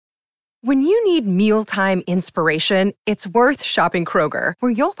When you need mealtime inspiration, it's worth shopping Kroger,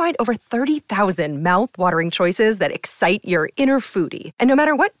 where you'll find over 30,000 mouth-watering choices that excite your inner foodie. And no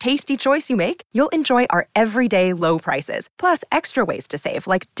matter what tasty choice you make, you'll enjoy our everyday low prices, plus extra ways to save,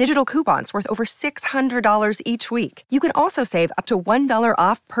 like digital coupons worth over $600 each week. You can also save up to $1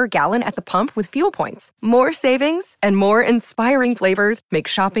 off per gallon at the pump with fuel points. More savings and more inspiring flavors make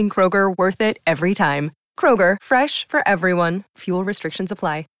shopping Kroger worth it every time. Kroger, fresh for everyone. Fuel restrictions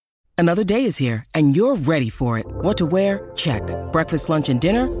apply. Another day is here, and you're ready for it. What to wear? Check. Breakfast, lunch, and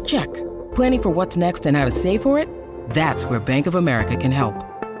dinner? Check. Planning for what's next and how to save for it? That's where Bank of America can help.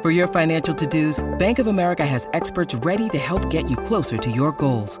 For your financial to-dos, Bank of America has experts ready to help get you closer to your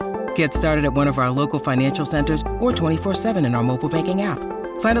goals. Get started at one of our local financial centers or 24/7 in our mobile banking app.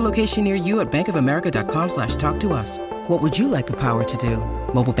 Find a location near you at bankofamerica.com/talktous. What would you like the power to do?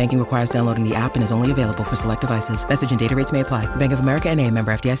 Mobile banking requires downloading the app and is only available for select devices. Message and data rates may apply. Bank of America N.A.,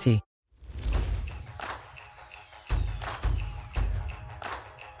 member FDIC.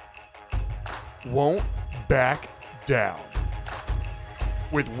 Won't back down.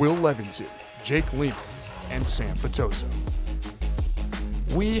 With Will Levinson, Jake Lehman, and Sam Petosa.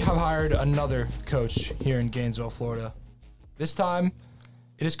 We have hired another coach here in Gainesville, Florida. This time,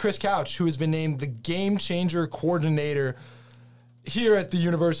 it is Chris Couch, who has been named the Game Changer Coordinator here at the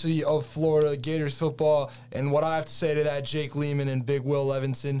University of Florida Gators football. And what I have to say to that, Jake Lehman and Big Will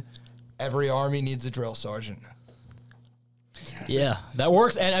Levinson, every Army needs a drill sergeant. Yeah, that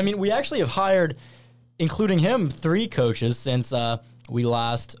works. And, I mean, we actually have hired, including him, 3 coaches since we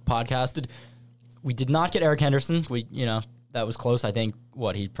last podcasted. We did not get Eric Henderson. That was close. I think,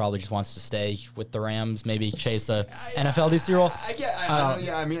 he probably just wants to stay with the Rams, maybe chase a NFL DC role.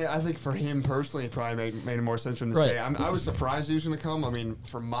 I think for him personally, it probably made more sense for him to stay. I was surprised he was going to come. I mean,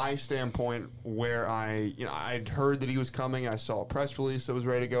 from my standpoint, where I'd heard that he was coming. I saw a press release that was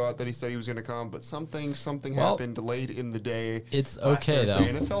ready to go out that he said he was going to come, but something happened late in the day. It's okay, though.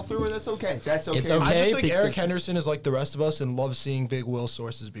 And it fell through, and that's okay. That's okay. It's okay. I just think Eric Henderson is like the rest of us and loves seeing Big Will's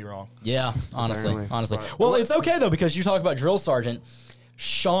sources be wrong. Yeah, honestly. Right. Well, it's okay, though, because you talk about drill sergeant.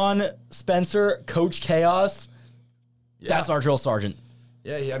 Sean Spencer, Coach Chaos, that's our drill sergeant.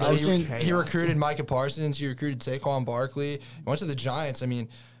 Yeah, he recruited Micah Parsons. He recruited Saquon Barkley. He went to the Giants. I mean,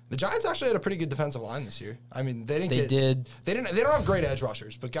 the Giants actually had a pretty good defensive line this year. I mean, they don't have great edge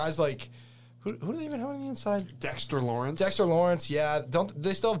rushers, but guys like who do they even have on the inside? Dexter Lawrence, yeah.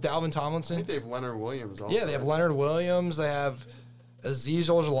 They still have Dalvin Tomlinson? I think they have Leonard Williams also. Yeah, they have Leonard Williams. They have Azeez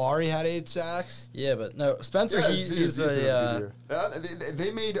Ojulari had 8 sacks. Yeah, but no, Spencer, he's a...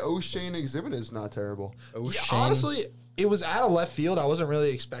 They made O'Shane Exhibitors not terrible. Yeah, honestly, it was out of left field. I wasn't really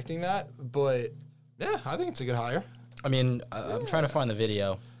expecting that, but yeah, I think it's a good hire. I mean, I'm trying to find the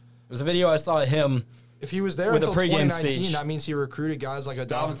video. It was a video I saw of him. If he was there until 2019, that means he recruited guys like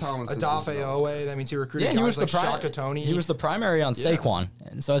Adafe Owe. That means he recruited guys like Shaka Toney. He was the primary on Saquon,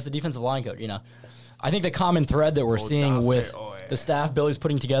 and so as the defensive line coach, I think the common thread that we're seeing with the staff Billy's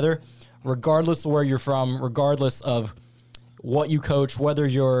putting together, regardless of where you're from, regardless of what you coach, whether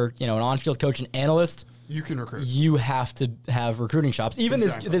you're an on-field coach and analyst, you can recruit. You have to have recruiting shops. Even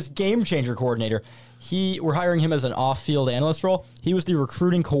this game changer coordinator, we're hiring him as an off-field analyst role. He was the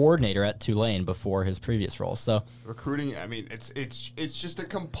recruiting coordinator at Tulane before his previous role. So recruiting, I mean, it's just a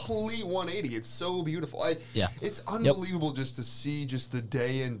complete 180. It's so beautiful. It's unbelievable just to see just the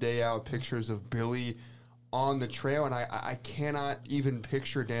day in, day out pictures of Billy on the trail, and I cannot even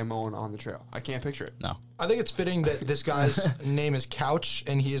picture Dan Mullen on the trail. I can't picture it. No. I think it's fitting that this guy's name is Couch,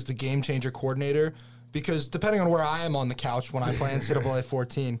 and he is the game changer coordinator, because depending on where I am on the couch when I play NCAA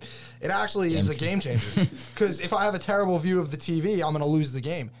 14, it actually is a game changer. Because if I have a terrible view of the TV, I'm going to lose the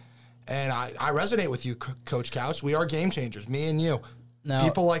game. And I resonate with you, Coach Couch. We are game changers, me and you. Now,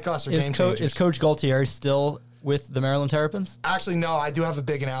 people like us are game changers. Is Coach Galtieri still with the Maryland Terrapins? Actually, no. I do have a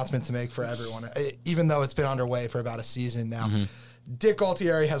big announcement to make for everyone, even though it's been underway for about a season now. Mm-hmm. Dick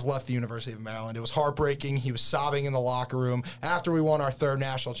Galtieri has left the University of Maryland. It was heartbreaking. He was sobbing in the locker room after we won our 3rd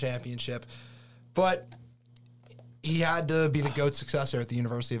national championship. But he had to be the GOAT successor at the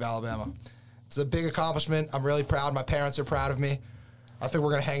University of Alabama. It's a big accomplishment. I'm really proud. My parents are proud of me. I think we're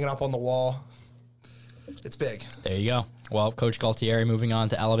going to hang it up on the wall. It's big. There you go. Well, Coach Galtieri moving on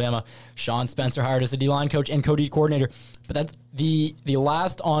to Alabama. Sean Spencer hired as the D-line coach and co-D coordinator. But that's the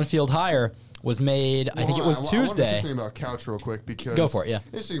last on-field hire was made, I think it was Tuesday. I want to say something about Couch real quick because... Go for it, yeah.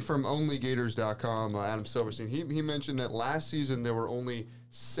 Interesting, from OnlyGators.com, Adam Silverstein, he mentioned that last season there were only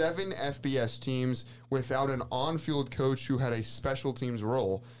 7 FBS teams without an on-field coach who had a special teams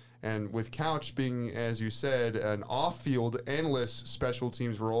role. And with Couch being, as you said, an off-field analyst special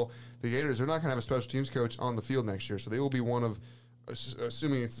teams role, the Gators are not going to have a special teams coach on the field next year. So they will be one of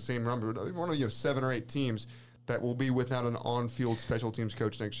assuming it's the same number, one of 7 or 8 teams that will be without an on-field special teams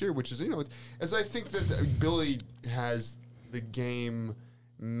coach next year, which is, as I think that Billy has the game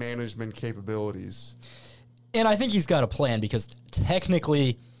management capabilities. And I think he's got a plan because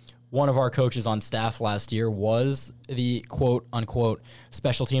technically one of our coaches on staff last year was the quote-unquote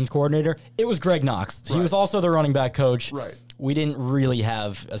special teams coordinator. It was Greg Knox. Right. He was also the running back coach. Right. We didn't really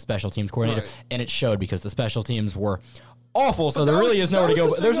have a special teams coordinator, and it showed because the special teams were awful, so there really is nowhere to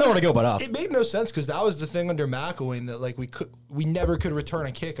go. There's nowhere to go but up. It made no sense because that was the thing under McElwain that we never could return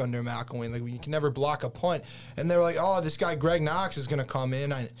a kick under McElwain. Like we can never block a punt, and they were like, "Oh, this guy Greg Knox is going to come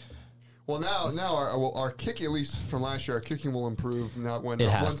in." Well, now our kick, at least from last year, our kicking will improve now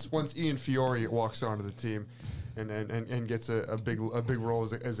once Ian Fiore walks onto the team, and gets a big role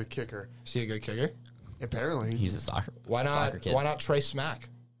as a kicker. Is he a good kicker? Apparently, he's a soccer. Why not? Soccer kid. Why not Trey Smack,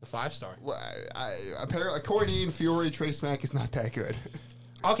 the 5-star? Well, apparently, according to Ian Fiore, Trey Smack is not that good.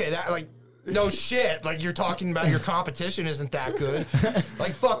 Okay, no shit. Like, you're talking about your competition isn't that good.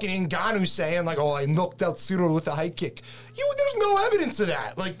 Like, fucking Ngannou saying, I knocked out Cyril with a high kick. There's no evidence of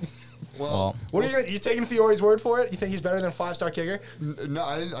that. Like, what are you taking Fiore's word for it? You think he's better than a 5-star kicker? No,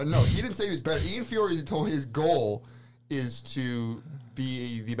 I didn't. No, he didn't say he was better. Ian Fiore told his goal is to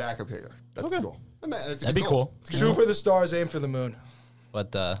be the backup kicker. That's the goal. That'd be cool. Shoot for the stars, aim for the moon.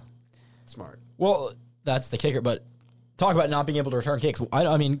 But smart. Well, that's the kicker. But talk about not being able to return kicks.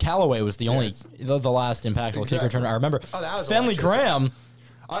 I mean, Callaway was the only the last impactful kick returner. I remember. That was Fenley Graham.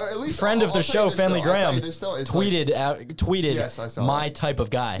 Friend of the show, Fenley Graham, tweeted yes, my type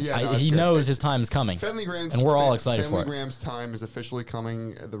of guy. Yeah, he knows his time is coming, and we're all excited for it. Fenley Graham's time is officially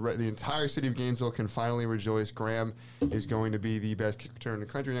coming. The entire city of Gainesville can finally rejoice. Graham is going to be the best kick returner in the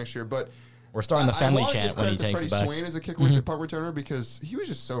country next year. But we're starting the Fenley chant when he takes it back. Swain as a kick punt returner because he was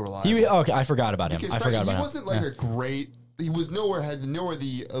just so reliable. I forgot about him. He wasn't a great. He was had nowhere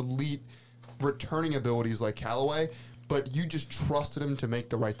the elite returning abilities like Callaway. But you just trusted him to make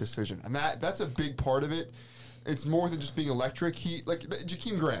the right decision. And that's a big part of it. It's more than just being electric.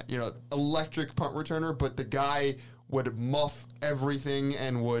 Jakeem Grant, electric punt returner, but the guy would muff everything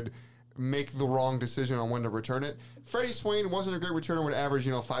and would make the wrong decision on when to return it. Freddie Swain wasn't a great returner, would average,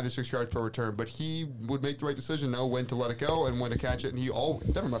 5 to 6 yards per return, but he would make the right decision, know when to let it go and when to catch it, and he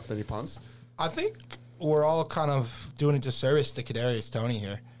never muffed any punts. I think we're all kind of doing a disservice to Kadarius Toney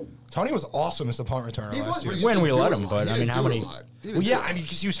here. Toney was awesome as the punt returner last year. When we let him, but I mean, how many? Well, yeah, I mean,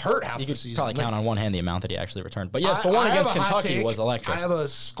 because he was hurt half the season. You could probably count on one hand the amount that he actually returned. But yes, the one against Kentucky was electric. I have a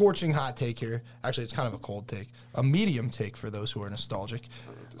scorching hot take here. Actually, it's kind of a cold take, a medium take for those who are nostalgic.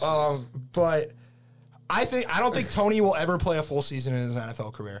 But I don't think Toney will ever play a full season in his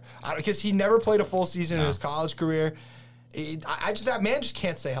NFL career because he never played a full season in his college career. That man just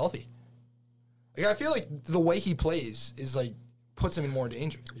can't stay healthy. I feel like the way he plays is puts him in more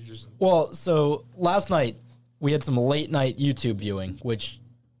danger. Well, so last night we had some late night YouTube viewing, which,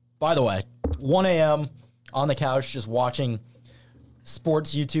 by the way, 1 a.m. on the couch just watching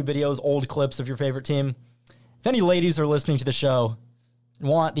sports YouTube videos, old clips of your favorite team. If any ladies are listening to the show and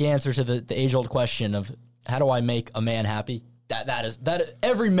want the answer to the age-old question of how do I make a man happy, that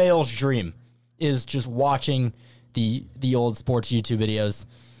every male's dream is just watching the old sports YouTube videos.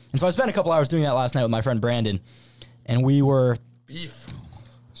 And so I spent a couple hours doing that last night with my friend Brandon, and we were... Beef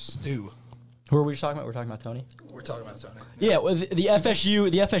stew. Who were we talking about? We're talking about Toney? We're talking about Toney. Yeah, the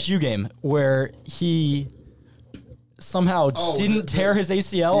FSU game where he somehow didn't tear his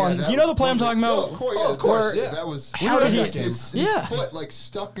ACL. Do you know the play I'm talking about? Of course. Yeah. That was how did his foot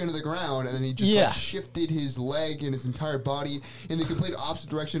stuck into the ground, and then he just shifted his leg and his entire body in the complete opposite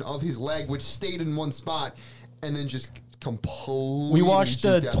direction of his leg, which stayed in one spot, and then just completely. We watched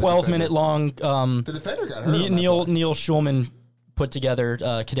the 12-minute long. The defender got hurt. Neil Schulman put together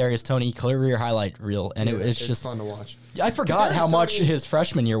Kadarius Toney career highlight reel, and it's just fun to watch. I forgot how much his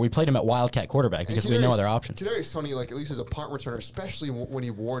freshman year we played him at Wildcat quarterback because we had no other options. Kadarius Toney, at least as a punt returner, especially when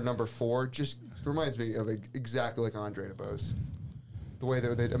he wore number 4, just reminds me of exactly like Andre DeBose. The way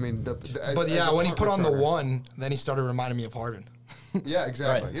when he put on the 1, then he started reminding me of Harvin. Yeah,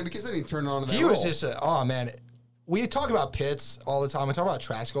 exactly. Right. Yeah, because then he turned on to that He was just we talk about Pitts all the time. We talk about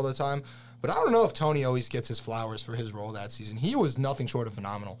Trask all the time. But I don't know if Toney always gets his flowers for his role that season. He was nothing short of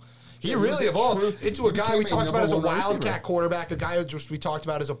phenomenal. He really evolved into a guy we talked about as a wildcat quarterback, a guy we talked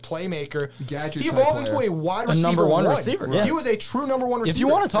about as a playmaker. He evolved into a wide receiver. A number 1 receiver. Yeah. He was a true number 1 receiver. If you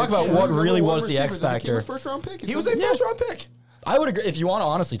want to talk about what really was the X factor, a first-round pick. He was a first-round pick. I would agree. If you want to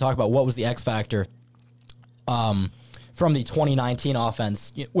honestly talk about what was the X factor from the 2019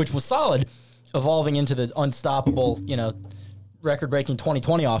 offense, which was solid, evolving into the unstoppable, record-breaking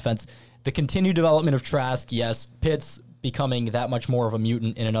 2020 offense. The continued development of Trask, yes. Pitts becoming that much more of a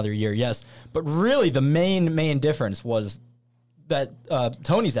mutant in another year, yes. But really, the main difference was that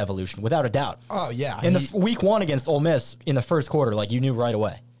Tony's evolution, without a doubt. Oh, yeah. In the week 1 against Ole Miss, in the first quarter, like, you knew right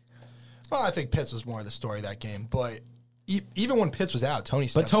away. Well, I think Pitts was more of the story of that game, but even when Pitts was out, Tony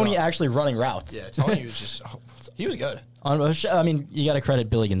stepped But Tony up. actually running routes. Yeah, Tony was just... he was good. I mean, you got to credit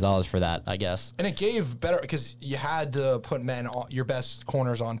Billy Gonzalez for that, I guess. And it gave better... Because you had to put your best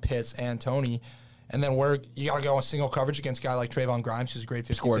corners on Pitts and Tony, and then you got to go on single coverage against a guy like Trayvon Grimes, who's a great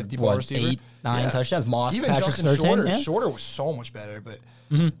 50-50 ball receiver. 8, 9 touchdowns. Moss, even Patrick Justin Surtain, Shorter was so much better. But,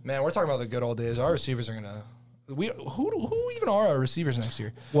 man, we're talking about the good old days. Our receivers are going to... Who even are our receivers next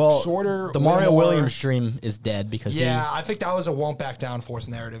year? Well, Shorter, the Mario Whitmore. Williams stream is dead because I think that was a won't back down force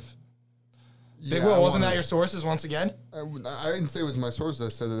narrative. Yeah, Big Will, wasn't that your sources once again? I didn't say it was my sources. I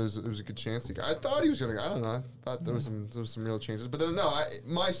said that it was a good chance. I thought he was going to. I don't know. I thought there was some real chances. But then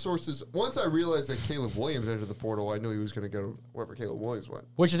my sources. Once I realized that Caleb Williams entered the portal, I knew he was going to go wherever Caleb Williams went.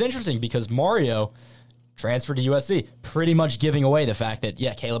 Which is interesting because Mario transferred to USC, pretty much giving away the fact that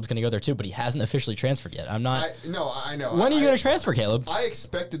Caleb's going to go there too, but he hasn't officially transferred yet. I'm not. I know. When are you going to transfer, Caleb? I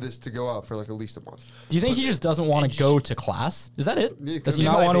expected this to go out for like at least a month. Do you think he just doesn't want to go to class? Is that it? Yeah, Does he it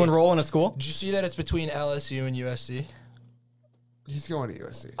not might want to be. enroll in a school? Did you see that it's between LSU and USC? He's going to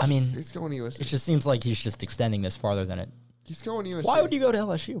USC. I mean, he's going to USC. It just seems like he's just extending this farther than it. He's going to USC. Why would you go to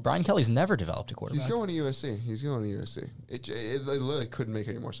LSU? Brian Kelly's never developed a quarterback. He's going to USC. He's going to USC. It literally couldn't make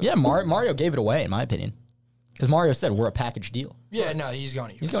any more sense. Yeah, Mario gave it away, in my opinion. Because Mario said we're a package deal. Yeah, no, he's going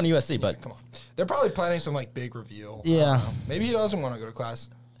to USC. He's going to USC, but come on. They're probably planning some like big reveal. Yeah. Maybe he doesn't want to go to class.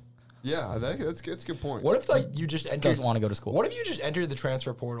 Yeah, that's a good point. What if like you just entered? Doesn't want to go to school. What if you just entered the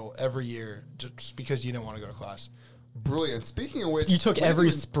transfer portal every year just because you didn't want to go to class? Brilliant. Speaking of which, You took every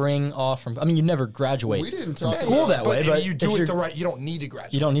spring off from. I mean, you never graduate. We didn't from talk school about- that way, but if you do it the right, you don't need to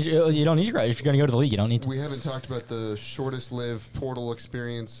graduate. You don't need to graduate. If you're going to go to the league, you don't need to. We haven't talked about the shortest-lived portal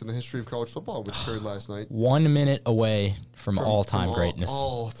experience in the history of college football, which occurred last night. 1 minute away from all-time greatness.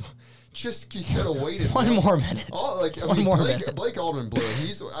 Just you could have waited. One more minute. One more Blake, minute. Blake Alderman blew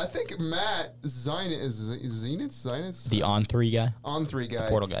it. I think Matt Zenitz, The on-3 guy. on-3 guy, The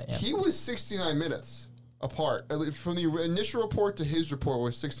portal guy, yeah. He was 69 minutes apart. From the initial report to his report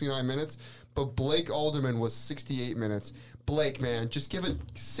was 69 minutes, but Blake Alderman was 68 minutes. Blake, man, just give it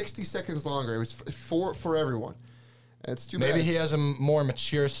 60 seconds longer. It was for everyone. It's too bad. Maybe he has a more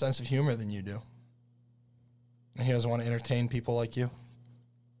mature sense of humor than you do, and he doesn't want to entertain people like you.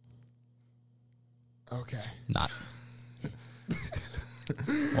 Okay. Not.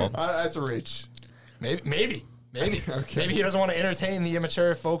 That's a reach. Maybe. Okay. Maybe he doesn't want to entertain the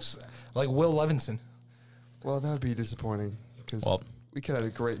immature folks like Will Levinson. Well, that would be disappointing because we could have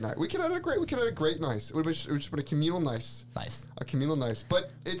had a great night. We could have had a great night. It would have just been a communal nice. Nice. A communal nice.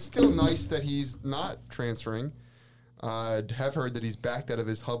 But it's still nice that he's not transferring. I have heard that he's backed out of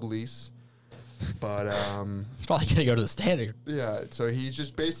his hub lease. But Probably going to go to the Standard. yeah, so he's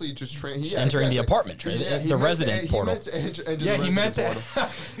just basically just Entering the apartment trade, the resident portal. He meant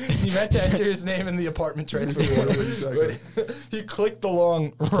to enter his name in the apartment transfer portal. Exactly. But he clicked the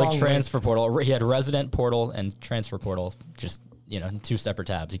wrong Transfer portal. He had resident portal and transfer portal, just two separate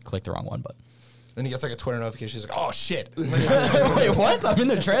tabs. He clicked the wrong one, but. Then he gets like a Twitter notification. He's like, "Oh shit!" Wait, what? I'm in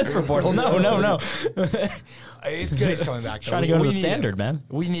the transfer portal. No. It's good he's coming back. Though. Trying to go to the need Standard, him. man.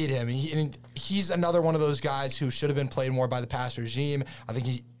 We need him. He's another one of those guys who should have been played more by the past regime. I think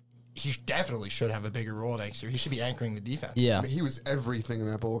he definitely should have a bigger role next year. He should be anchoring the defense. Yeah. I mean, he was everything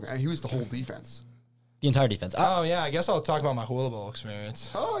in that bowl game. He was the whole defense. The entire defense. Oh yeah, I guess I'll talk about my Hula Bowl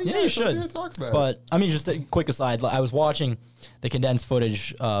experience. Oh Yeah, you should. Talk about But I mean, just a quick aside. I was watching the condensed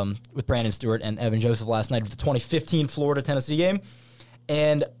footage with Brandon Stewart and Evan Joseph last night of the 2015 Florida-Tennessee game,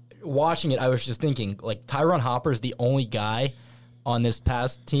 and watching it, I was just thinking, like, Tyron Hopper is the only guy on this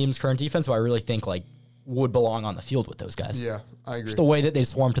past team's current defense who I really think like would belong on the field with those guys. Yeah, I agree. Just the way that they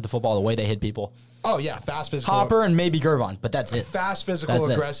swarm to the football, the way they hit people. Oh yeah, fast physical. Hopper and maybe Gervon, but that's it. Fast, physical, That's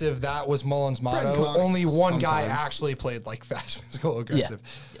it. aggressive. That was Mullen's motto. Brenton Cox Only one guy sometimes. actually played like fast, physical, aggressive.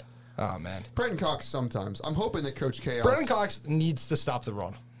 Yeah. Oh man, Brenton Cox sometimes. I'm hoping that Coach Chaos. Brenton Cox needs to stop the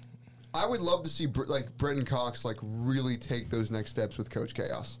run. I would love to see Brenton Cox really take those next steps with Coach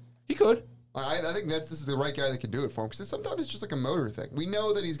Chaos. He could. I think this is the right guy that can do it for him because sometimes it's just like a motor thing. We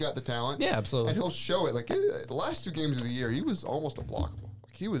know that he's got the talent. Yeah, absolutely. And he'll show it. Like the last 2 games of the year, he was almost unblockable.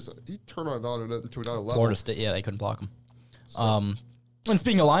 Like he turned on to another level. Florida State, yeah, they couldn't block him. And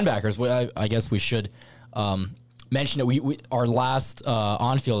speaking of linebackers, I guess we should mention that we our last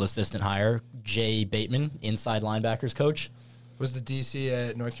on-field assistant hire, Jay Bateman, inside linebackers coach. Was the DC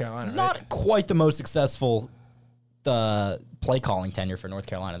at North Carolina, right? Not quite the most successful the play calling tenure for North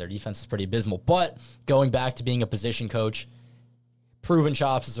Carolina. Their defense is pretty abysmal. But going back to being a position coach, proven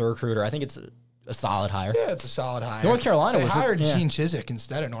chops as a recruiter, I think it's a solid hire. Yeah, it's a solid hire. North Carolina they hired Gene Chizik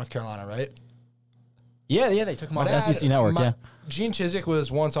instead of North Carolina, right? Yeah, they took him off SEC Network, Gene Chizik was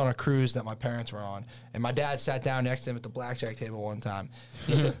once on a cruise that my parents were on, and my dad sat down next to him at the blackjack table one time.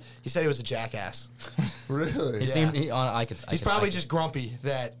 He said he was a jackass. Really? He's probably just grumpy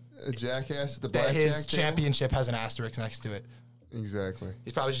that a jackass at the that his table? championship has an asterisk next to it. Exactly.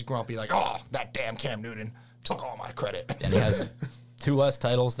 He's probably just grumpy, like, oh, that damn Cam Newton took all my credit. And he has 2 less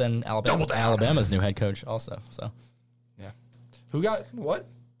titles than Alabama's new head coach also. So, yeah. Who got what?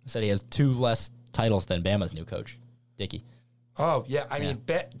 I said he has 2 less titles than Bama's new coach, Dickey. Oh, yeah. I mean,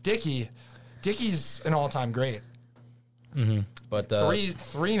 Dickey's an all-time great. Mm-hmm. But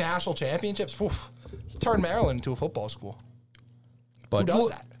three national championships. Oof. He turned Maryland into a football school. But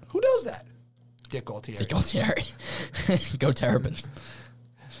Who does that? Dick Galtieri. Go Terrapins.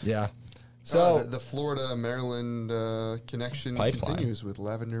 Yeah. So the Florida-Maryland connection continues with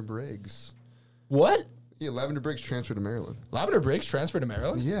Lavender Briggs. What? Yeah, Lavender Briggs transferred to Maryland. Lavender Briggs transferred to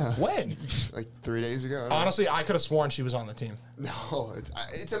Maryland? Yeah. When? Like 3 days ago. Honestly, I could have sworn she was on the team. No,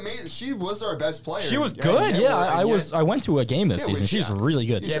 it's amazing. She was our best player. She was good. Yeah, I went to a game this season. She's really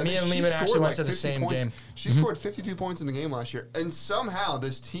good. Yeah, me and Lehman actually went to the same game. She scored 52 points in the game last year, and somehow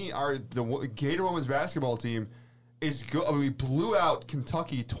this team, the Gator women's basketball team, is good. I mean, we blew out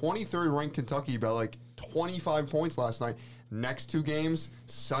Kentucky, 23rd ranked Kentucky, by like 25 points last night. Next 2 games,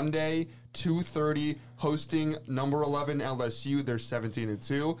 Sunday, 2:30, hosting number 11 LSU. They're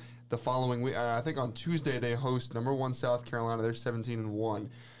 17-2. The following week, I think on Tuesday, they host number 1 South Carolina. They're 17-1.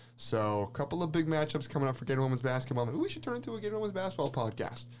 So a couple of big matchups coming up for Gator women's basketball. Maybe we should turn into a Gator women's basketball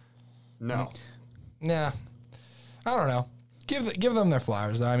podcast. No. Nah. I don't know. Give them their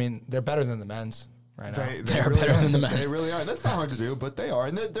flowers, though. I mean, they're better than the men's right now. They're really better than the men's. They really are. That's not hard to do, but they are.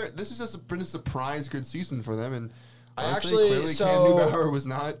 And this has just been a surprise good season for them. And honestly, clearly Cam Newbauer was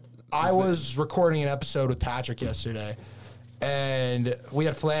not. I was recording an episode with Patrick yesterday, and we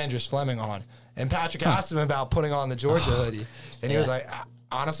had Flanders Fleming on. And Patrick asked him about putting on the Georgia hoodie. And he was like,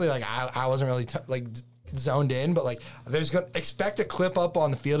 honestly, like I wasn't really zoned in, but like expect a clip up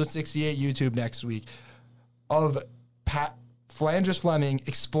on the Field of 68 YouTube next week of Flanders Fleming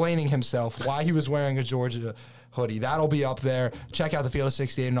explaining himself why he was wearing a Georgia hoodie. That'll be up there. Check out the Field of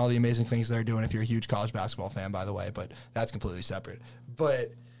 68 and all the amazing things they're doing if you're a huge college basketball fan, by the way, but that's completely separate.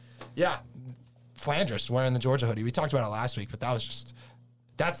 But yeah, Flanders wearing the Georgia hoodie. We talked about it last week, but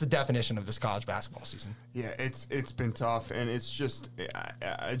that's the definition of this college basketball season. Yeah, it's been tough, and it's just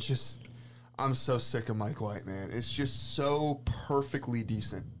I'm so sick of Mike White, man. It's just so perfectly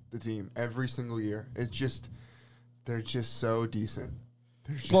decent, the team, every single year. They're just so decent.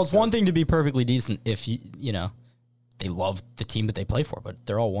 It's one thing to be perfectly decent if you know they love the team that they play for, but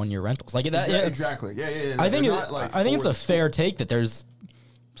they're all 1-year rentals. Like that. Exactly. Yeah. I think it's a fair take that there's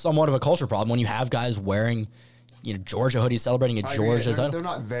somewhat of a culture problem when you have guys wearing, Georgia hoodies celebrating a Georgia title. They're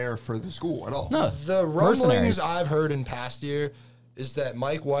not there for the school at all. No, the rumblings I've heard in past year is that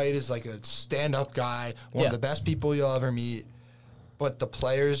Mike White is like a stand-up guy, one of the best people you'll ever meet. But the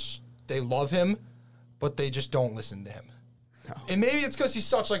players, they love him, but they just don't listen to him. No. And maybe it's because he's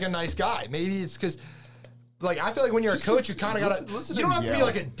such like a nice guy. Maybe it's because, like, I feel like when you're a coach, you kind of gotta. You don't have to be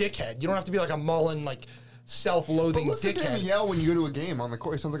like a dickhead. You don't have to be like a Mullen, like self-loathing listen dickhead. To him yell when you go to a game on the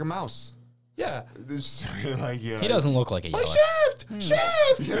court. He sounds like a mouse. Yeah. He doesn't look like a yeller. Like,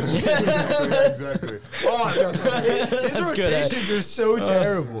 shift! Exactly. His rotations are so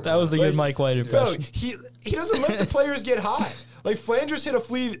terrible. That was a good Mike White impression. No, he doesn't let the players get hot. Like, Flanders hit a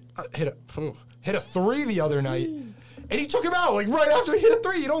 3 the other night. And he took him out, like, right after he hit a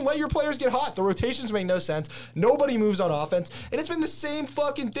 3. You don't let your players get hot. The rotations make no sense. Nobody moves on offense. And it's been the same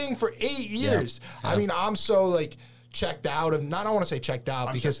fucking thing for 8 years. Yeah. I mean, I'm so, like, checked out. I don't want to say checked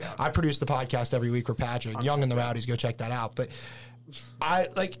out because I produce the podcast every week for Patrick. Young and the Rowdies, go check that out. But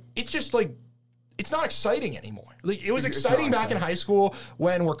it's just, like, it's not exciting anymore. Like, it was exciting back in high school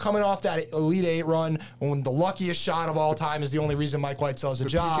when we're coming off that Elite Eight run, when the luckiest shot of all time is the only reason Mike White sells a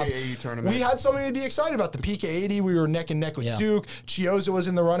job. PK80 tournament. We had something to be excited about. The PK80, we were neck and neck with Duke. Chioza was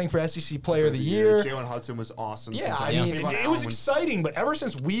in the running for SEC Player of the Year. Jalen Hudson was awesome. Yeah, I mean, it was exciting, but ever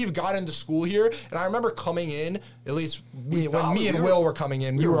since we've got into school here, and I remember coming in, at least when me and Will were coming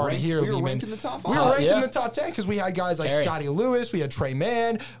in, we were already here. We were ranked in the top 5. We were ranked in the top 10 because we had guys like Scotty Lewis, we had Trey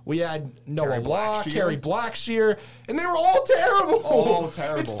Mann, we had Noah Locke, Kerry Blackshear, and they were all terrible.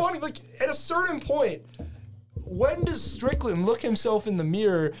 It's funny, like, at a certain point, when does Strickland look himself in the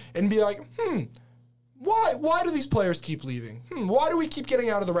mirror and be like, Why do these players keep leaving? Why do we keep getting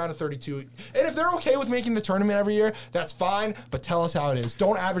out of the round of 32? And if they're okay with making the tournament every year, that's fine, but tell us how it is.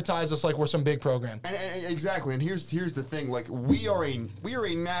 Don't advertise us like we're some big program. And exactly. And here's the thing. Like, we are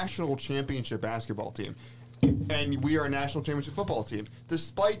a national championship basketball team. And we are a national championship football team.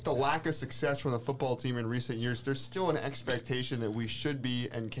 Despite the lack of success from the football team in recent years, there's still an expectation that we should be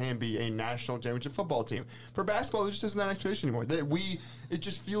and can be a national championship football team. For basketball, there just isn't that expectation anymore. It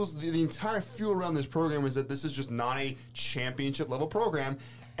just feels the entire feel around this program is that this is just not a championship level program.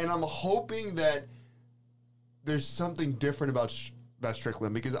 And I'm hoping that there's something different about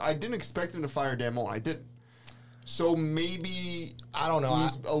Strickland, because I didn't expect him to fire Dan Mullen. I didn't. So maybe, I don't know,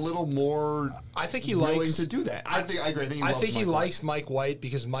 he's a little more willing to do that. I agree. I think he likes Mike White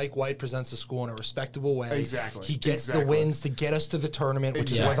because Mike White presents the school in a respectable way. Exactly. He gets the wins to get us to the tournament,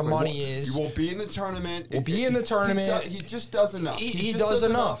 which is where the money is. You won't be in the tournament. He just does enough. He does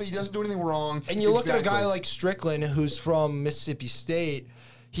enough. He doesn't do anything wrong. And you look at a guy like Strickland, who's from Mississippi State.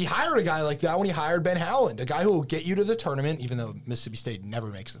 He hired a guy like that when he hired Ben Howland, a guy who will get you to the tournament, even though Mississippi State never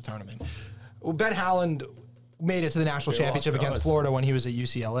makes the tournament. Well, Ben Howland made it to the national championship against Florida when he was at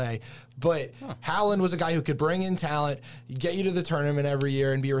UCLA. But Howland was a guy who could bring in talent, get you to the tournament every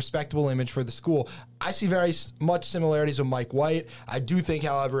year, and be a respectable image for the school. I see very much similarities with Mike White. I do think,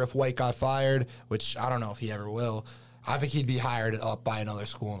 however, if White got fired, which I don't know if he ever will, I think he'd be hired up by another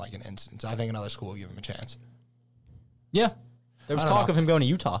school in like an instance. I think another school will give him a chance. Yeah. There was talk of him going to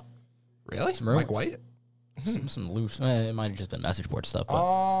Utah. Really? Mike White? Some loose. It might have just been message board stuff.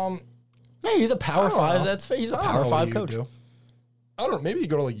 But. Yeah, he's a Power 5. He's a Power 5 coach. I don't know. Maybe you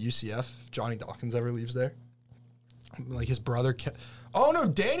go to like UCF if Johnny Dawkins ever leaves there. Like his brother.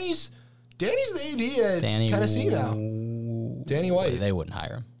 Danny's the AD at Tennessee now. Danny White. They wouldn't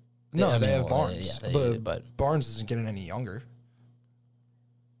hire him. No, they have Barnes. But Barnes isn't getting any younger.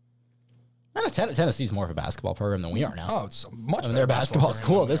 Tennessee's more of a basketball program than we are now. Oh, it's much better. They're a basketball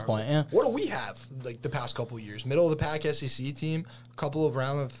school at this point, yeah. What do we have, like, the past couple of years? Middle of the pack SEC team, a couple of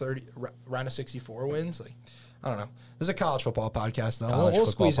round of 64 wins. Like, I don't know. This is a college football podcast, though.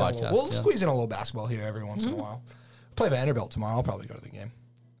 We'll squeeze in a little basketball here every once in a while. Play Vanderbilt tomorrow. I'll probably go to the game.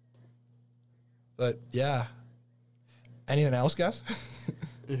 But, yeah. Anything else, guys?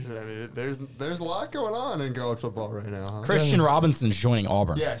 I mean, there's a lot going on in college football right now. Huh? Christian Robinson's joining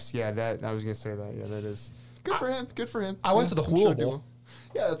Auburn. Yes, yeah, that I was gonna say that. Yeah, that is good for him. Good for him. I went to the Hula Bowl.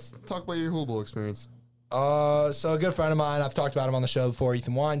 Yeah, let's talk about your Hula Bowl experience. So a good friend of mine, I've talked about him on the show before,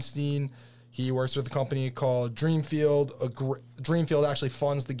 Ethan Weinstein. He works with a company called Dreamfield. Dreamfield actually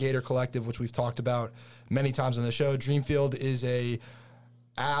funds the Gator Collective, which we've talked about many times on the show. Dreamfield is a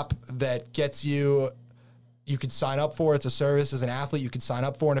app that gets you could sign up for. It's a service as an athlete you could sign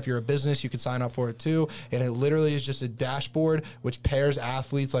up for, and if you're a business, you could sign up for it too. And it literally is just a dashboard which pairs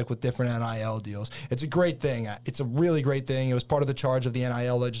athletes like with different NIL deals. It's a great thing. It's a really great thing. It was part of the charge of the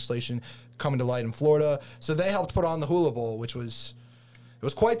NIL legislation coming to light in Florida. So they helped put on the Hula Bowl, which was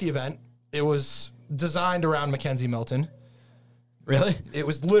quite the event. It was designed around Mackenzie Milton. Really? It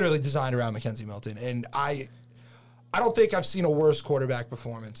was literally designed around Mackenzie Milton, and I don't think I've seen a worse quarterback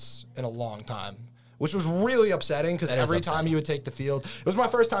performance in a long time, which was really upsetting because every time he would take the field, it was my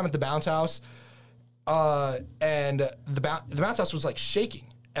first time at the bounce house, and the bounce house was like shaking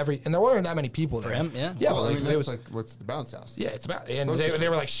and there weren't that many people there. For him, yeah. Yeah, well, but I mean, that's like what's the bounce house? Yeah, and they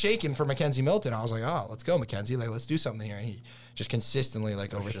were like shaking for Mackenzie Milton. I was like, oh, let's go, Mackenzie. Like, let's do something here. And he just consistently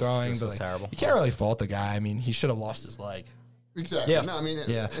like overthrowing, but like, terrible. You can't really fault the guy. I mean, he should have lost his leg. Exactly. Yeah. No, I mean,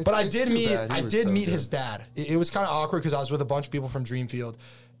 But I did meet his dad. It was kind of awkward because I was with a bunch of people from Dreamfield,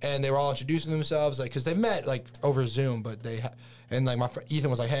 and they were all introducing themselves, like, because they've met like over Zoom, but and like my friend Ethan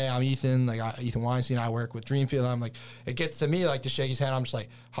was like, hey, I'm Ethan, like Ethan Weinstein, I work with Dreamfield. And I'm like, it gets to me like to shake his hand. I'm just like,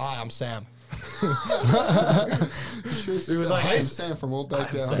 hi, I'm Sam. He was like, hey, Sam from Old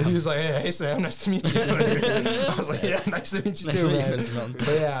Back Down. He was like, hey, Sam, nice to meet you. I was like, yeah, nice to meet you too, man.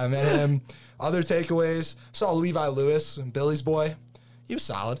 So yeah, I met him. Other takeaways, saw Levi Lewis, Billy's boy. He was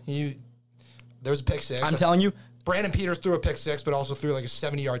solid. There was a pick six. I'm telling you, Brandon Peters threw a pick six, but also threw like a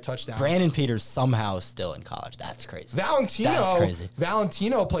 70-yard touchdown. Brandon Peters somehow still in college. That's crazy.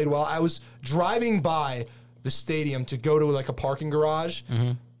 Valentino played well. I was driving by the stadium to go to like a parking garage,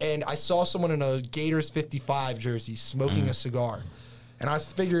 and I saw someone in a Gators 55 jersey smoking a cigar. And I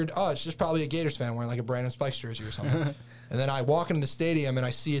figured, oh, it's just probably a Gators fan wearing like a Brandon Spikes jersey or something. And then I walk into the stadium and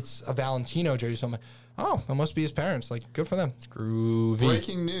I see it's a Valentino jersey. So I'm like, oh, that must be his parents. Like, good for them. It's groovy.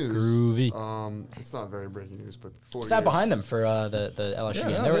 Breaking news. Groovy. It's not very breaking news, but sat behind them for the LSU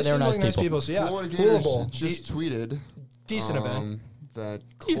game. Yeah, they were nice people. So yeah, Florida Gators just tweeted decent event that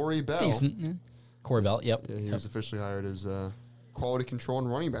Corey Bell. Decent. Yeah. Corey Bell, yep. Yeah, he was officially hired as quality control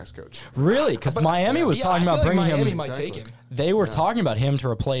and running backs coach. Really? Because Miami was talking about bringing Miami him. might take him. They were talking about him to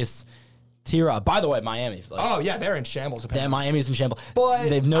replace T-Rod. By the way, Miami. They're in shambles. Apparently. Miami's in shambles. But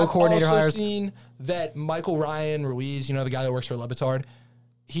they've no coordinator also hires. Seen that Michael Ryan Ruiz, the guy that works for Le Batard,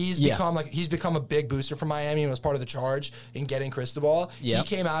 he's become a big booster for Miami and was part of the charge in getting Cristobal. Yep.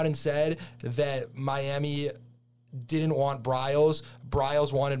 He came out and said that Miami didn't want Bryles.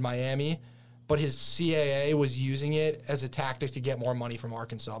 Bryles wanted Miami. But his CAA was using it as a tactic to get more money from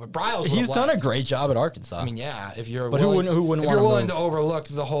Arkansas. But Bryles, he's done a great job at Arkansas. I mean, yeah. If you're but willing, who wouldn't if you're want willing to overlook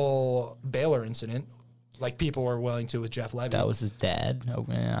the whole Baylor incident, like people were willing to with Jeff Levy. That was his dad. Oh,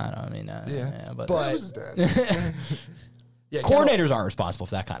 yeah, I don't mean, but That was his dad. coordinators aren't responsible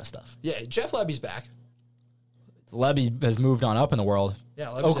for that kind of stuff. Yeah, Jeff Levy's back. Levy has moved on up in the world. Yeah,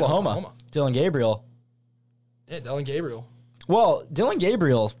 Levy's in Oklahoma. Dylan Gabriel. Yeah, Dylan Gabriel. Well, Dylan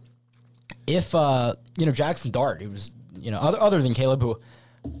Gabriel, if Jackson Dart, who was other than Caleb, who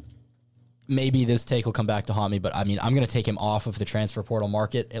maybe this take will come back to haunt me, but I mean I'm going to take him off of the transfer portal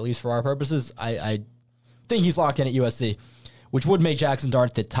market at least for our purposes. I think he's locked in at USC, which would make Jackson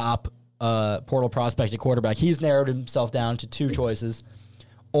Dart the top portal prospect at quarterback. He's narrowed himself down to two choices: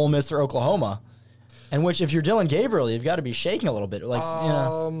 Ole Miss or Oklahoma. And which, if you're Dylan Gabriel, you've got to be shaking a little bit. Like,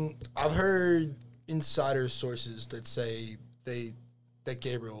 I've heard insider sources that say that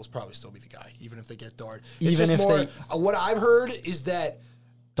Gabriel will probably still be the guy, even if they get Dart. What I've heard is that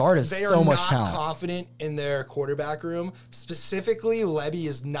Dart is they so are much not talent. confident in their quarterback room. Specifically, Levy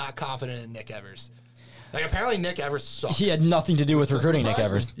is not confident in Nick Evers. Like, apparently Nick Evers sucks. He had nothing to do with recruiting Nick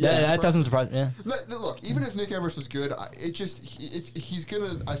Evers. Yeah, that doesn't surprise me. Yeah. Look, even if Nick Evers was good, he's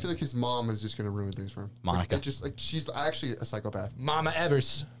gonna. I feel like his mom is just gonna ruin things for him. Monica, she's actually a psychopath. Mama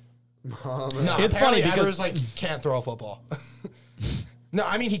Evers. No, it's funny because Evers can't throw a football. No,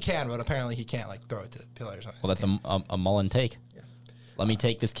 I mean he can, but apparently he can't throw it to pillars. Well, that's a Mullen take. Yeah. Let me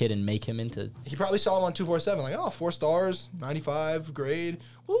take this kid and make him into. He probably saw him on 247, 4 stars, 95 grade.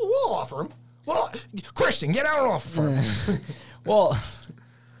 We'll offer him. Well, Christian, get out and offer him. Well,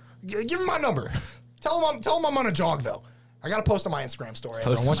 give him my number. Tell him I'm on a jog though. I got to post on my Instagram story.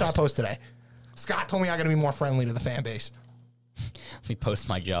 What should I post today? Scott told me I got to be more friendly to the fan base. Let me post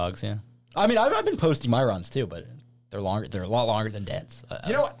my jogs. Yeah, I mean I've been posting my runs too, but they're longer. They're a lot longer than Dad's.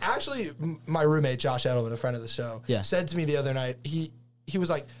 Actually, my roommate Josh Edelman, a friend of the show, said to me the other night. He was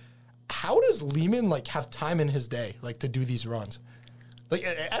like, "How does Lehman have time in his day to do these runs?"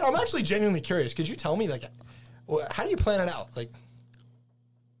 And I'm actually genuinely curious. Could you tell me how do you plan it out?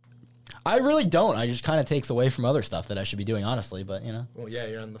 I really don't. I just kind of takes away from other stuff that I should be doing, honestly. But Well, yeah,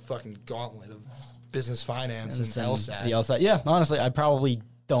 you're in the fucking gauntlet of business finance and LSAT. The LSAT, yeah. Honestly, I probably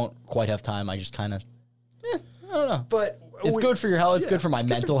don't quite have time. I just kind of, I don't know. But it's good for your health. It's good for my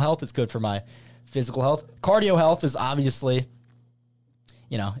mental health. It's good for my physical health. Cardio health is obviously,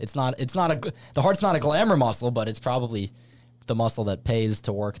 it's not the heart's not a glamour muscle, but it's probably the muscle that pays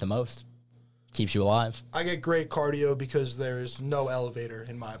to work the most. Keeps you alive. I get great cardio because there's no elevator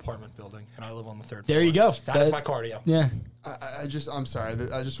in my apartment building, and I live on the 3rd floor. There you go. That's my cardio. Yeah. I'm sorry.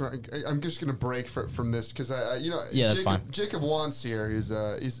 I'm just gonna break from this because that's fine. Jacob Wants here. He's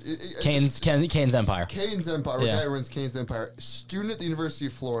Canes Empire. Canes Empire. Guy who runs Canes Empire. Student at the University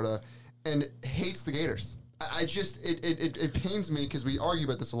of Florida, and hates the Gators. It pains me because we argue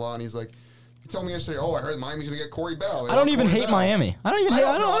about this a lot, and he's like. He told me yesterday, I heard Miami's going to get Corey Bell. I don't even hate Miami. I don't hate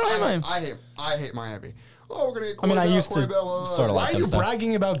Miami. I hate Miami. We're going to get Corey Bell. I used Corey to Bell, sort of Why are you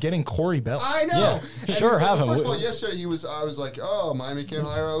bragging about getting Corey Bell? I know. Yeah. Sure, have him. First of all, yesterday I was like, Miami can't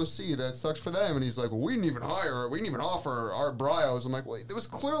hire OC. That sucks for them. And he's like, we didn't even offer Art Bryles. I'm like, wait, there was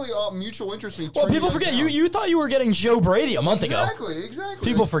clearly mutual interest in Well, people forget. You thought you were getting Joe Brady a month ago. Exactly.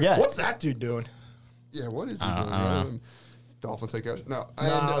 People forget. What's that dude doing? Yeah, what is he doing? Dolphins take out. No,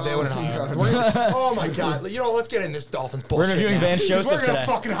 they wouldn't hire him. Oh my God! Let's get in this Dolphins bullshit. We're interviewing Vance Joseph today. We're gonna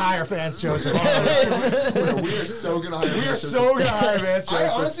today. fucking hire Vance Joseph. We are so gonna hire. We are so gonna hire Vance Joseph.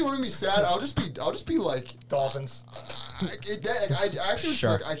 I honestly want to be sad. I'll just be like Dolphins. I actually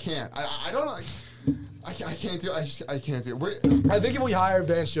sure. I can't. I don't know. I can't do. I can't do. I think if we hire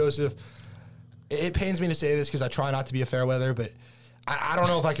Vance Joseph, it pains me to say this because I try not to be a fair weather, but I don't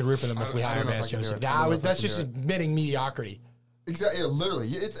know if I could root for them if we hire Vance Joseph. That's just admitting mediocrity. Exactly. Yeah, literally.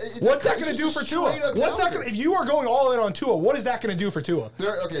 What's that going to do for Tua? What's that going? If you are going all in on Tua, what is that going to do for Tua?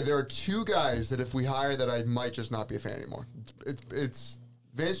 There are two guys that if we hire that I might just not be a fan anymore. It's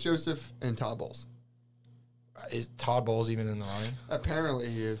Vance Joseph and Todd Bowles. Is Todd Bowles even in the running? Apparently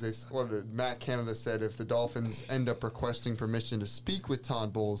he is. Matt Canada said if the Dolphins end up requesting permission to speak with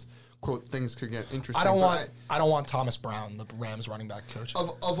Todd Bowles, quote things could get interesting. I don't want Thomas Brown, the Rams running back coach.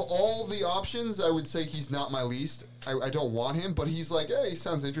 Of all the options, I would say he's not my least. I don't want him, but he's like, hey, he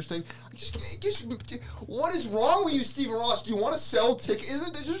sounds interesting. What is wrong with you, Stephen Ross? Do you want to sell tickets?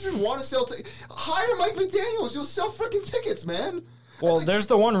 Isn't it just you want to sell tickets? Hire Mike McDaniels. You'll sell freaking tickets, man. Well, there's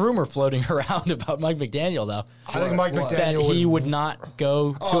the one rumor floating around about Mike McDaniel, though. I think Mike McDaniel that he would not not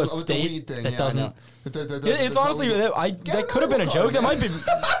go to a state that doesn't. It's honestly that could have been a joke. That might be.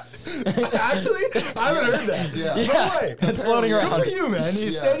 Actually, I haven't heard that. Yeah. No way. It's floating around. Good for you, man.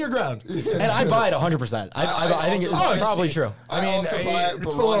 You stand your ground. And I buy it 100%. I think it's probably true. I mean, it's a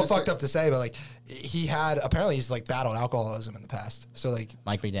little fucked up to say, but like apparently he's like battled alcoholism in the past. So like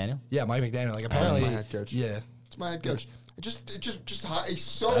Mike McDaniel. Yeah, Mike McDaniel. Like apparently, my head coach. Yeah, it's my head coach. He's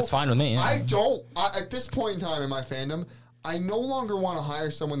so. That's fine with me. Yeah. At this point in time in my fandom, I no longer want to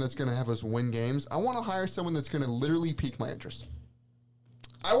hire someone that's going to have us win games. I want to hire someone that's going to literally pique my interest.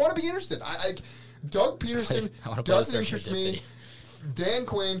 I want to be interested. Doug Peterson doesn't interest me. Dan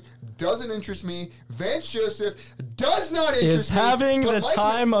Quinn doesn't interest me. Vance Joseph does not interest me. Is having the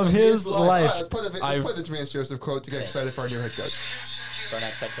time of his life. Let's play the Vance Joseph quote to get excited for our new head coach. It's our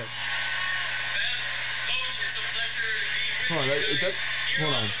next head coach.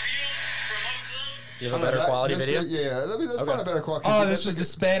 Hold on. Do you have a better quality video? Yeah, let's find a better quality. Oh, this was the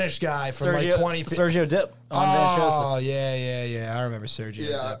Spanish guy from like 20. Sergio Dip on Vance Joseph. Oh, yeah. I remember Sergio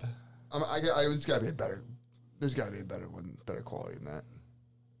Dip. There's got to be a better. There's got to be a better one, better quality than that.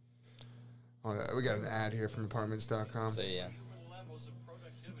 Oh, we got an ad here from Apartments.com. So yeah.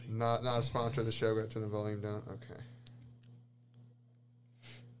 Not a sponsor of the show. But turn the volume down. Okay.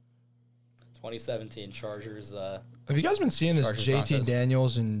 2017 Chargers. Have you guys been seeing this JT Broncos.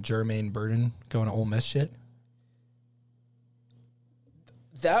 Daniels and Jermaine Burton going to Ole Miss shit?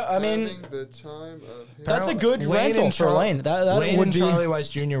 That, I mean, the time of that's a good rental for Lane. That Lane would and be. Charlie Weiss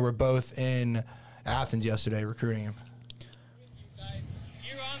Jr. were both in Athens yesterday recruiting him. All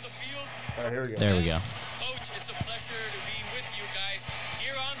right, here we go. There we go. Coach, it's a pleasure to be with you guys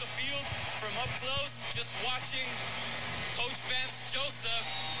here on the field from up close, just watching Coach Vance Joseph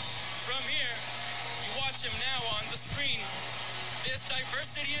from here. You watch him now on the screen. This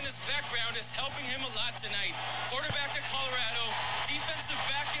diversity in his background is helping him a lot tonight. Quarterback at Colorado, defensive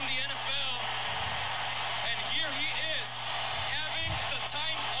back in the NFL, and here he is, having the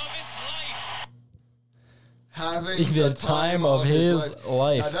time of his life. Having the time of his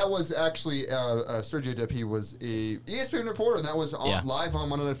life. That was actually Sergio Dip. He was a ESPN reporter, and that was live on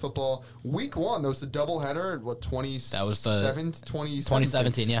Monday Night Football. Week 1, that was the doubleheader. What,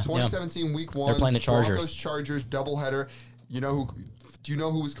 2017? Yeah. 2017, Week 1. They're playing the Chargers. Broncos Chargers doubleheader. Do you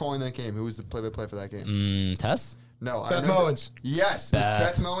know who was calling that game? Who was the play-by-play for that game? Tess? No. Beth Mowins. Yes, it was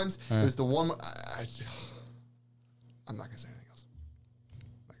Beth Mowins. It was the one. I'm not going to say anything else.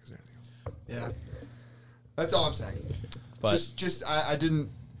 Yeah. That's all I'm saying. But I didn't.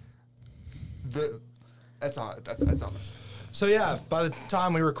 That's all I'm saying. So yeah, by the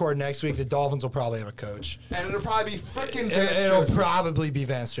time we record next week, the Dolphins will probably have a coach, and it'll probably be freaking. It'll probably be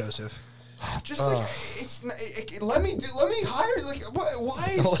Vance Joseph. Let me hire. Like,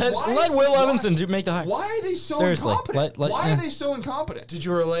 why let Will Levinson make the hire. Why are they so Seriously, incompetent? Why are they so incompetent? Did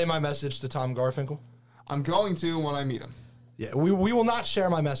you relay my message to Tom Garfinkel? I'm going to when I meet him. Yeah, we will not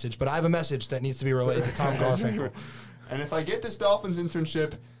share my message, but I have a message that needs to be relayed to Tom Garfinkel. And if I get this Dolphins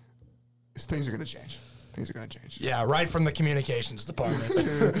internship, things are going to change. Yeah, right from the communications department.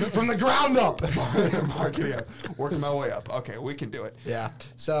 From the ground up. Marketing up. Working my way up. Okay, we can do it. Yeah.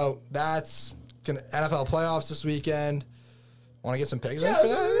 So that's NFL playoffs this weekend. Want to get some picks? Yeah,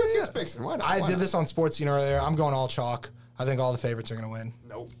 let's get some picks in. Why not? I did this on Sports Scene earlier. I'm going all chalk. I think all the favorites are going to win.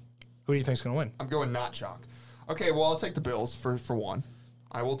 Nope. Who do you think's going to win? I'm going not chalk. Okay, well, I'll take the Bills for one.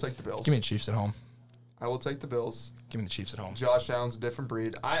 I will take the Bills. Give me the Chiefs at home. I will take the Bills. Give me the Chiefs at home. Josh Allen's a different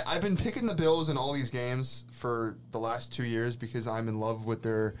breed. I've been picking the Bills in all these games for the last 2 years because I'm in love with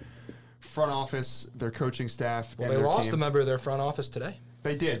their front office, their coaching staff. Well, they lost a member of their front office today.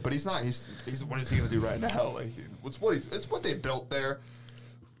 They did, but he's not. He's what is he going to do right now? Like, it's what they built there.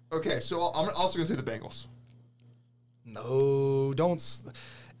 Okay, so I'm also going to take the Bengals. No, don't.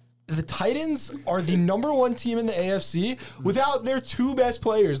 The Titans are the number 1 team in the AFC without their 2 best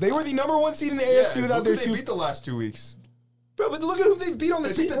players. They were the number 1 seed in the AFC without their 2. They beat the last 2 weeks. Bro, but look at who they've beat on the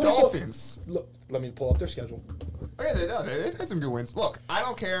season. They beat the Dolphins. Look, let me pull up their schedule. Okay, they've had some good wins. Look, I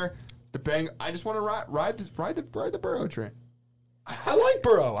don't care. I just want to ride the Burrow train. I like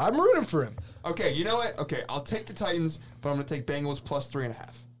Burrow. I'm rooting for him. Okay, you know what? Okay, I'll take the Titans, but I'm going to take Bengals plus 3.5.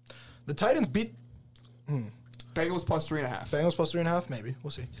 The Titans beat... Bengals plus 3.5. Bengals plus 3.5? Maybe.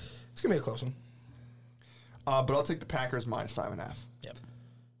 We'll see. It's going to be a close one. But I'll take the Packers minus 5.5. Yep.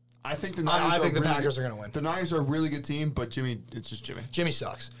 I think the Niners. I think the Packers are going to win. The Niners are a really good team, but it's just Jimmy. Jimmy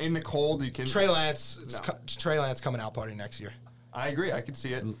sucks. In the cold, you can. Trey Lance coming out party next year. I agree. I can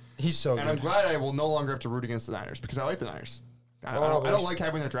see it. He's so good. And I'm glad I will no longer have to root against the Niners because I like the Niners. I don't like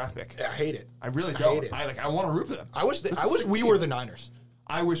having their draft pick. Yeah, I hate it. I really don't. I hate it. I want to root for them. I wish we were the Niners.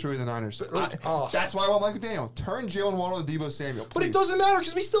 I wish we were the Niners. That's why I want Mike McDaniel. Turn Jalen Waddle and Deebo Samuel. Please. But it doesn't matter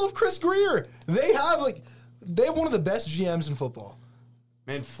because we still have Chris Greer. They have one of the best GMs in football.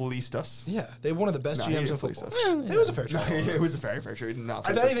 Man fleeced us. Yeah, they have one of the best GMs in football. It was a fair trade. It was a very fair trade.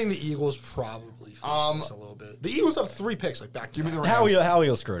 If anything, the Eagles probably fleeced us a little bit. The Eagles have 3 picks back. Give me the Rams. How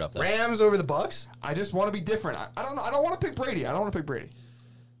you'll screw it up? Though. Rams over the Bucks. I just want to be different. I don't know. I don't want to pick Brady. I don't want to pick Brady.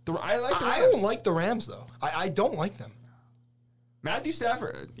 I like the Rams. I don't like the Rams though. I don't like them. Matthew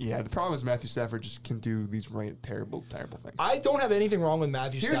Stafford. Yeah, the problem is Matthew Stafford just can do these terrible things. I don't have anything wrong with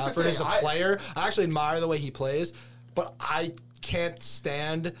Matthew Stafford as a player. I actually admire the way he plays, but I can't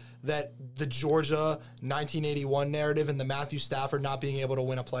stand that the Georgia 1981 narrative and the Matthew Stafford not being able to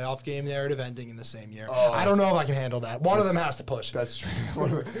win a playoff game narrative ending in the same year. I don't know if I can handle that. One of them has to push. That's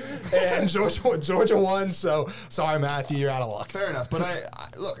true. And Georgia won, so sorry, Matthew, you're out of luck. Fair enough. But I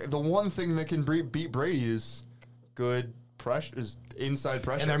look, the one thing that can beat Brady is good pressure, is inside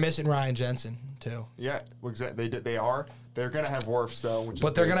pressure. And they're missing Ryan Jensen, too. Yeah, exactly. They are. They're going to have Wirfs, though.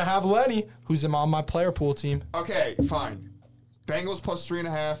 But they're going to have Lenny, who's on my player pool team. Okay, fine. Bengals plus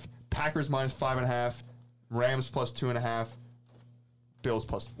 3.5, Packers minus 5.5, Rams plus 2.5, Bills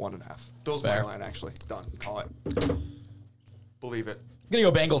plus 1.5. Bills money line, actually. Done. Call it. Believe it. I'm going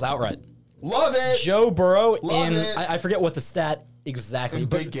to go Bengals outright. Love it. Joe Burrow Love it. I forget what the stat exactly. In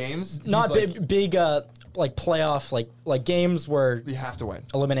big games? Not big like playoff, like games where you have to win.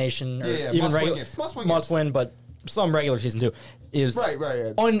 Elimination or even regular must win, but some regular season too is right.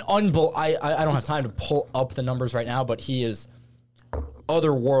 Yeah. I don't have time to pull up the numbers right now, but he is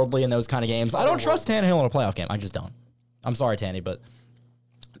otherworldly in those kind of games. I don't trust Tannehill in a playoff game. I just don't. I'm sorry, Tanny, but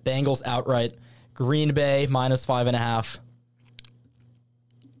Bengals outright. Green Bay minus 5.5.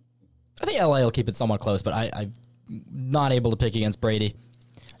 I think LA will keep it somewhat close, but I'm not able to pick against Brady.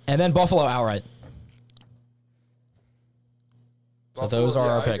 And then Buffalo outright. So those are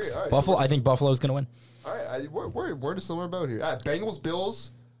our picks. Right, Buffalo. I think Buffalo's going to win. All right. We're just similar about here. All right, Bengals,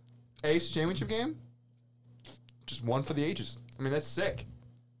 Bills, AFC Championship game. Just one for the ages. I mean, that's sick.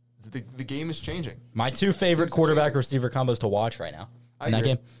 The game is changing. My 2 favorite quarterback receiver combos to watch right now in that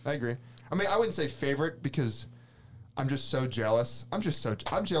game. I agree. I mean, I wouldn't say favorite because I'm just so jealous. I'm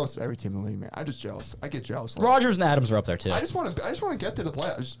jealous of every team in the league, man. I'm just jealous. I get jealous. Rodgers and Adams are up there too. I just want to get to the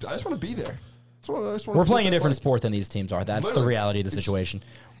playoffs. I just want to be there. We're playing a different sport than these teams are. That's literally the reality of the situation.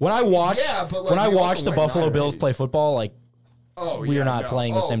 When I watch the Buffalo Bills play football, we are not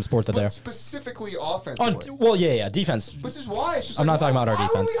playing the same sport that they're. Specifically offensively. Defense. Which is why it's just I'm not talking about our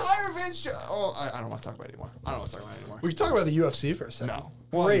defense. Why would we hire Vince? I don't want to talk about it anymore. We can talk about the UFC for a second. No.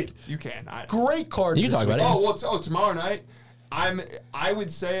 Great. You can. Great card. You can talk about it. Tomorrow night. I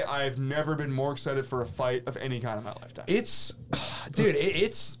would say I've never been more excited for a fight of any kind in my lifetime. It's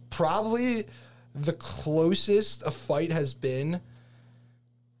probably the closest a fight has been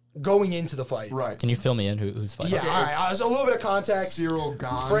going into the fight. Right. Can you fill me in who's fighting? Yeah, all right. So a little bit of context. Ciryl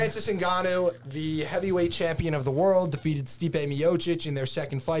Gane. Francis Ngannou, the heavyweight champion of the world, defeated Stipe Miocic in their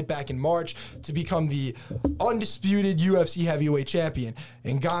second fight back in March to become the undisputed UFC heavyweight champion.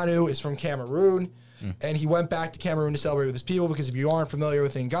 Ngannou is from Cameroon, and he went back to Cameroon to celebrate with his people because if you aren't familiar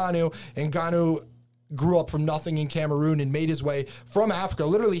with Ngannou grew up from nothing in Cameroon and made his way from Africa,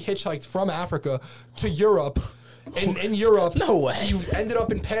 literally hitchhiked from Africa to Europe. In Europe, no way. He ended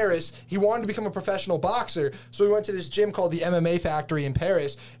up in Paris. He wanted to become a professional boxer, so he went to this gym called the MMA Factory in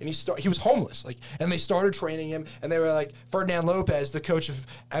Paris, and he was homeless. And they started training him, and they were like, Ferdinand Lopez, the coach of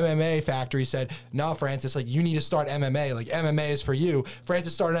MMA Factory, said, "No, Francis, you need to start MMA. MMA is for you."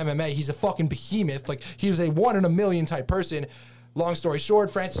 Francis started MMA. He's a fucking behemoth. He was a 1 in a million type person. Long story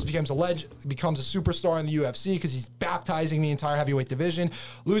short, Francis becomes a superstar in the UFC because he's baptizing the entire heavyweight division,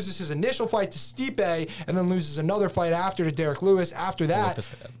 loses his initial fight to Stipe, and then loses another fight after to Derek Lewis. After that,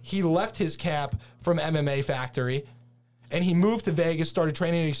 he left his camp from MMA Factory, and he moved to Vegas, started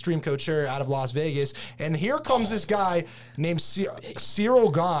training at Extreme Couture out of Las Vegas, and here comes this guy named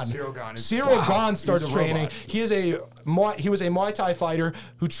Ciryl Gane. Ciryl Gane starts training. He was a Muay Thai fighter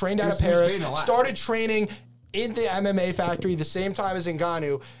who trained out of Paris, started training in the MMA Factory the same time as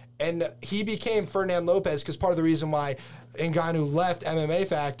Ngannou, and he became Ferdinand Lopez because part of the reason why Ngannou left MMA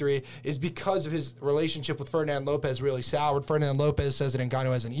Factory is because of his relationship with Ferdinand Lopez really soured. Ferdinand Lopez says that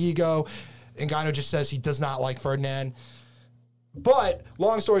Ngannou has an ego. Ngannou just says he does not like Ferdinand. But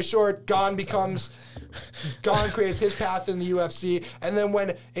long story short, Gane creates his path in the UFC. And then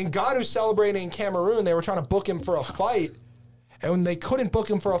when Ngannou's celebrating in Cameroon, they were trying to book him for a fight. And when they couldn't book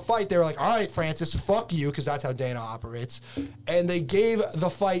him for a fight, they were like, all right, Francis, fuck you, because that's how Dana operates. And they gave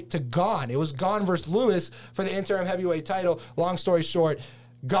the fight to Gane. It was Gane versus Lewis for the interim heavyweight title. Long story short,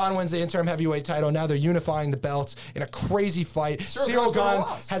 Gane wins the interim heavyweight title. Now they're unifying the belts in a crazy fight. Cyril Gane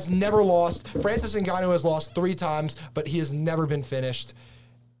has never lost. Francis Ngannou has lost 3 times, but he has never been finished.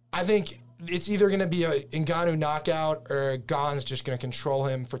 I think it's either going to be a Ngannou knockout or Gane's just going to control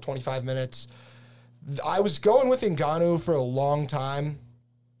him for 25 minutes. I was going with Ngannou for a long time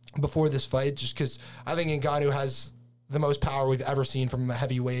before this fight just because I think Ngannou has the most power we've ever seen from a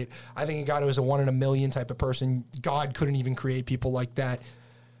heavyweight. I think Ngannou is a 1 in a million type of person. God couldn't even create people like that.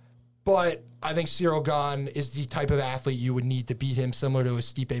 But I think Cyril Gane is the type of athlete you would need to beat him, similar to a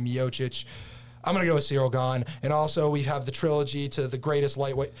Stipe Miocic. I'm going to go with Cyril Gane. And also, we have the trilogy to the greatest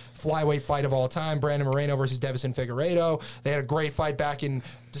flyweight fight of all time, Brandon Moreno versus Davison Figueiredo. They had a great fight back in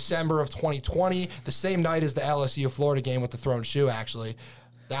December of 2020, the same night as the LSU-Florida game with the thrown shoe, actually.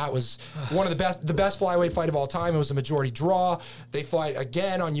 That was one of the best flyweight fight of all time. It was a majority draw. They fight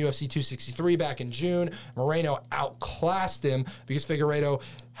again on UFC 263 back in June. Moreno outclassed him because Figueiredo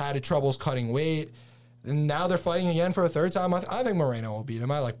had troubles cutting weight. And now they're fighting again for a third time. I think Moreno will beat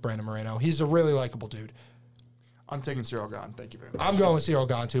him. I like Brandon Moreno. He's a really likable dude. I'm taking Cyril Gane. Thank you very much. I'm going with Cyril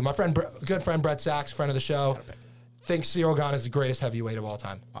Gane, too. My good friend Brett Sachs, friend of the show, thinks Cyril Gane is the greatest heavyweight of all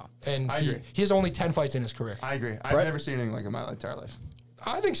time. Wow. And he has only 10 fights in his career. I agree. I've never seen anything like it in my entire life.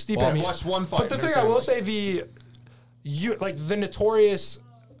 I think Stipe... Well, I've watched one fight. But the thing I will say, the notorious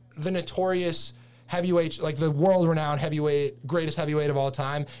heavyweight, like the world-renowned heavyweight, greatest heavyweight of all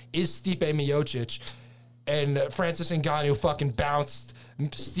time, is Stipe Miocic. And Francis Ngannou fucking bounced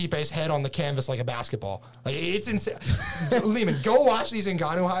Stipe's head on the canvas like a basketball. Like, it's insane. Lehman, go watch these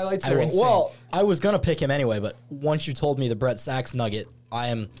Ngannou highlights. They're insane. Well, I was going to pick him anyway, but once you told me the Brett Sachs nugget, I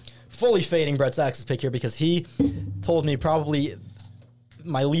am fully fading Brett Sachs' pick here because he told me probably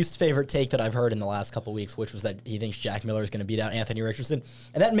my least favorite take that I've heard in the last couple weeks, which was that he thinks Jack Miller is going to beat out Anthony Richardson.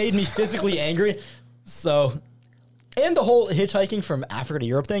 And that made me physically angry. So, and the whole hitchhiking from Africa to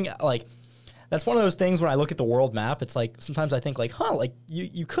Europe thing, like, that's one of those things when I look at the world map, it's like, sometimes I think like, like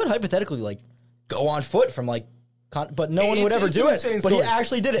you could hypothetically like go on foot from like, but no one would ever do it. But he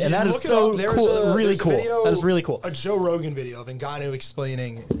actually did it, and that is so cool, really cool. That is really cool. A Joe Rogan video of Ngannou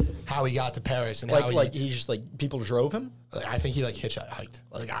explaining how he got to Paris and how he just like people drove him. I think he like hitchhiked.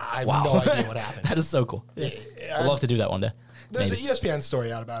 Like I have no idea what happened. That is so cool. Yeah. I'd love to do that one day. There's an ESPN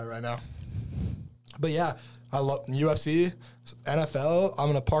story out about it right now. But yeah, I love UFC, NFL. I'm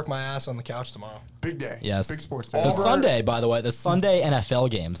gonna park my ass on the couch tomorrow. Big day. Yes. Big sports day. The Sunday, by the way, the Sunday NFL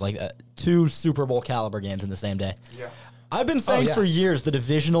games, like 2 Super Bowl caliber games in the same day. Yeah. I've been saying for years the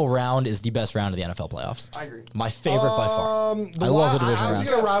divisional round is the best round of the NFL playoffs. I agree. My favorite by far. I love the divisional round. I was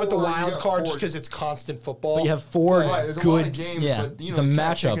going to ride with the wild card just because it's constant football. But you have 4 there's good a lot of games, but, the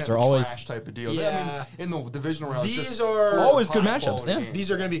matchups are always type of deal. Yeah. I mean, in the divisional round, these are always good matchups. Yeah.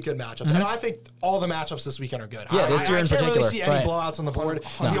 These are going to be good matchups, and I think all the matchups this weekend are good. Yeah, this year in particular. I can't really see any blowouts on the board.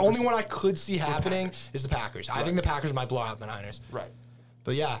 No. The only one I could see happening is the Packers. I think the Packers might blow out the Niners. Right.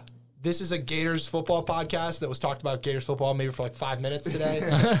 But yeah. This is a Gators football podcast that was talked about Gators football maybe for like 5 minutes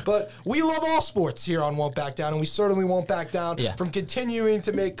today. But we love all sports here on Won't Back Down, and we certainly won't back down from continuing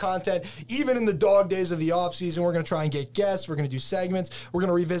to make content. Even in the dog days of the offseason, we're going to try and get guests. We're going to do segments. We're going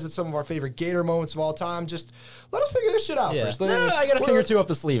to revisit some of our favorite Gator moments of all time. Just let us figure this shit out first. I got a thing or two up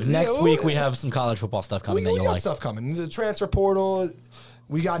the sleeve. Next week, we have some college football stuff coming that you'll like. We got stuff coming. The transfer portal.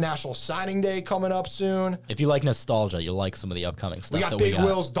 We got National Signing Day coming up soon. If you like nostalgia, you'll like some of the upcoming stuff. We got Big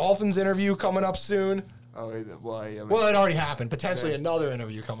Will's Dolphins interview coming up soon. Oh, well, it already happened. Potentially another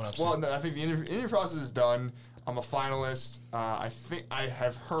interview coming up soon. Well, no, I think the interview process is done. I'm a finalist. I think I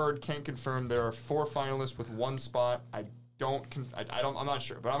have heard, can't confirm, there are 4 finalists with 1 spot. I'm not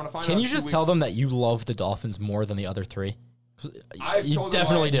sure, but I'm going to find out. Can you just tell them that you love the Dolphins more than the other 3? You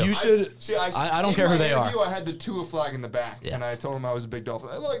definitely do. You should. I don't care who they are. I had the Tua flag in the back, and I told him I was a big Dolphin.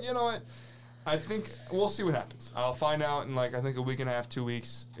 Look, you know what? I think we'll see what happens. I'll find out in I think a week and a half, 2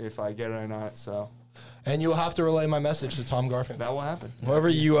 weeks, if I get it or not. So. And you'll have to relay my message to Tom Garfin. That will happen. Whoever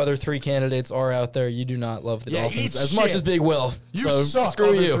you other 3 candidates are out there, you do not love the Dolphins as much as Big Will. You so suck, screw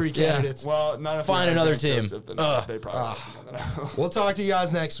other you. 3 candidates. Well, not if find another team. They probably We'll talk to you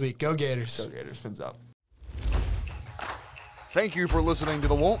guys next week. Go Gators. Go Gators. Fins up. Thank you for listening to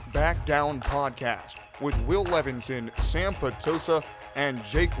the Won't Back Down podcast with Will Levinson, Sam Patosa, and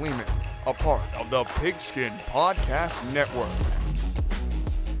Jake Lehman, a part of the Pigskin Podcast Network.